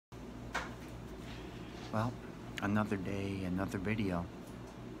Well, another day, another video.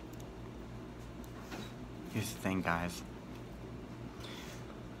 Here's the thing, guys.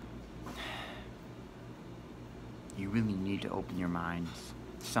 You really need to open your minds.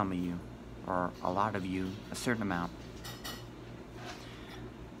 Some of you, or a lot of you, a certain amount.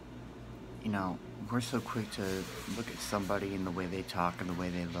 You know, we're so quick to look at somebody and the way they talk and the way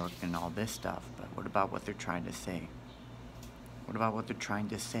they look and all this stuff, but what about what they're trying to say? What about what they're trying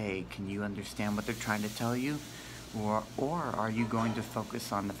to say? Can you understand what they're trying to tell you? Or are you going to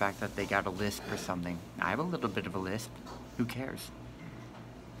focus on the fact that they got a lisp or something? I have a little bit of a lisp. Who cares?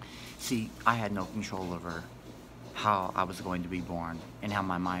 See, I had no control over how I was going to be born and how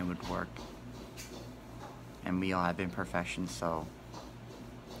my mind would work. And we all have imperfections, so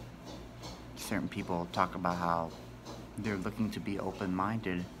certain people talk about how they're looking to be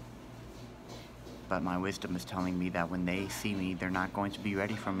open-minded, but my wisdom is telling me that when they see me, they're not going to be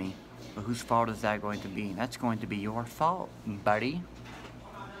ready for me. But whose fault is that going to be? That's going to be your fault, buddy.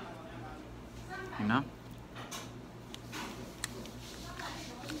 You know?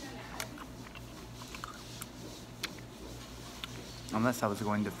 Unless I was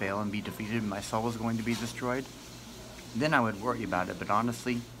going to fail and be defeated and my soul was going to be destroyed, then I would worry about it. But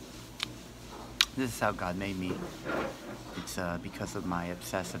honestly, this is how God made me. It's because of my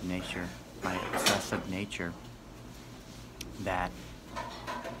obsessive nature. That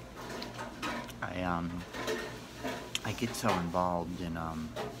I get so involved in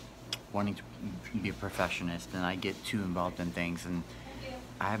wanting to be a perfectionist, and I get too involved in things, and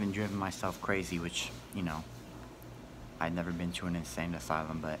I haven't driven myself crazy, which, you know, I've never been to an insane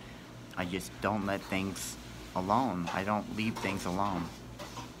asylum, but I just don't let things alone. I don't leave things alone.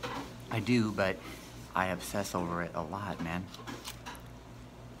 I do, but I obsess over it a lot, man.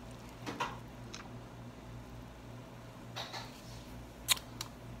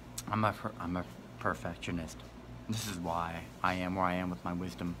 I'm a perfectionist. This is why I am where I am with my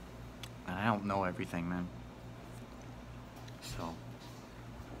wisdom. And I don't know everything, man. So,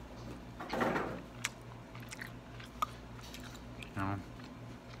 you know.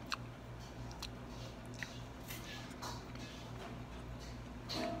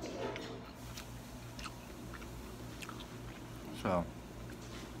 So,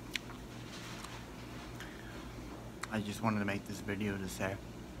 I just wanted to make this video to say,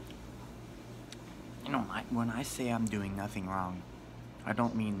 you know, when I say I'm doing nothing wrong, I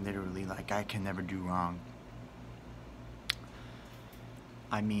don't mean literally like I can never do wrong.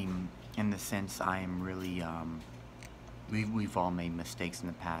 I mean, in the sense I am really, we've all made mistakes in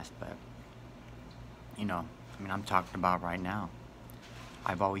the past, but, you know, I mean, I'm talking about right now.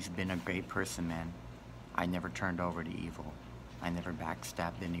 I've always been a great person, man. I never turned over to evil. I never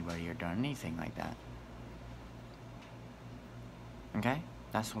backstabbed anybody or done anything like that. Okay?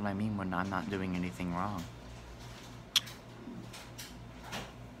 That's what I mean when I'm not doing anything wrong.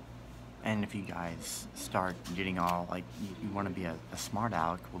 And if you guys start getting all, like, you want to be a smart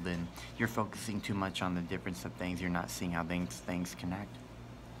aleck, well then, you're focusing too much on the difference of things. You're not seeing how things connect.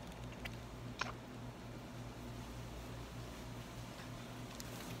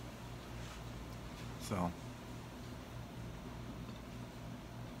 So,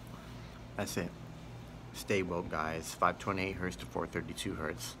 that's it. Stay woke, guys. 528 hertz to 432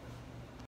 hertz.